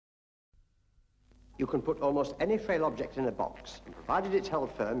You can put almost any frail object in a box, and provided it's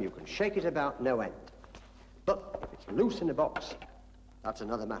held firm, you can shake it about no end. But if it's loose in a box, that's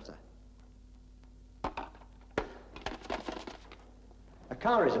another matter. A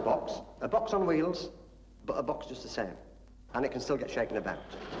car is a box on wheels, but a box just the same, and it can still get shaken about.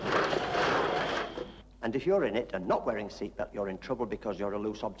 And if you're in it and not wearing a seatbelt, you're in trouble because you're a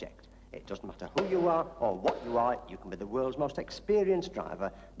loose object. It doesn't matter who you are or what you are, you can be the world's most experienced driver,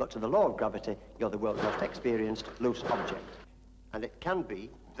 but to the law of gravity, you're the world's most experienced loose object. And it can be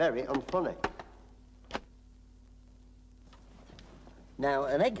very unfunny. Now,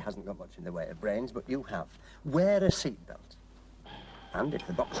 an egg hasn't got much in the way of brains, but you have. Wear a seatbelt. And if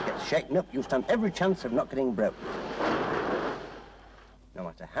the box gets shaken up, you stand every chance of not getting broke. No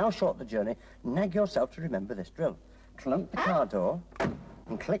matter how short the journey, nag yourself to remember this drill. Clunk the car door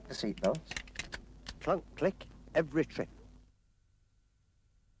and click the seatbelt. Clunk, click, every trip.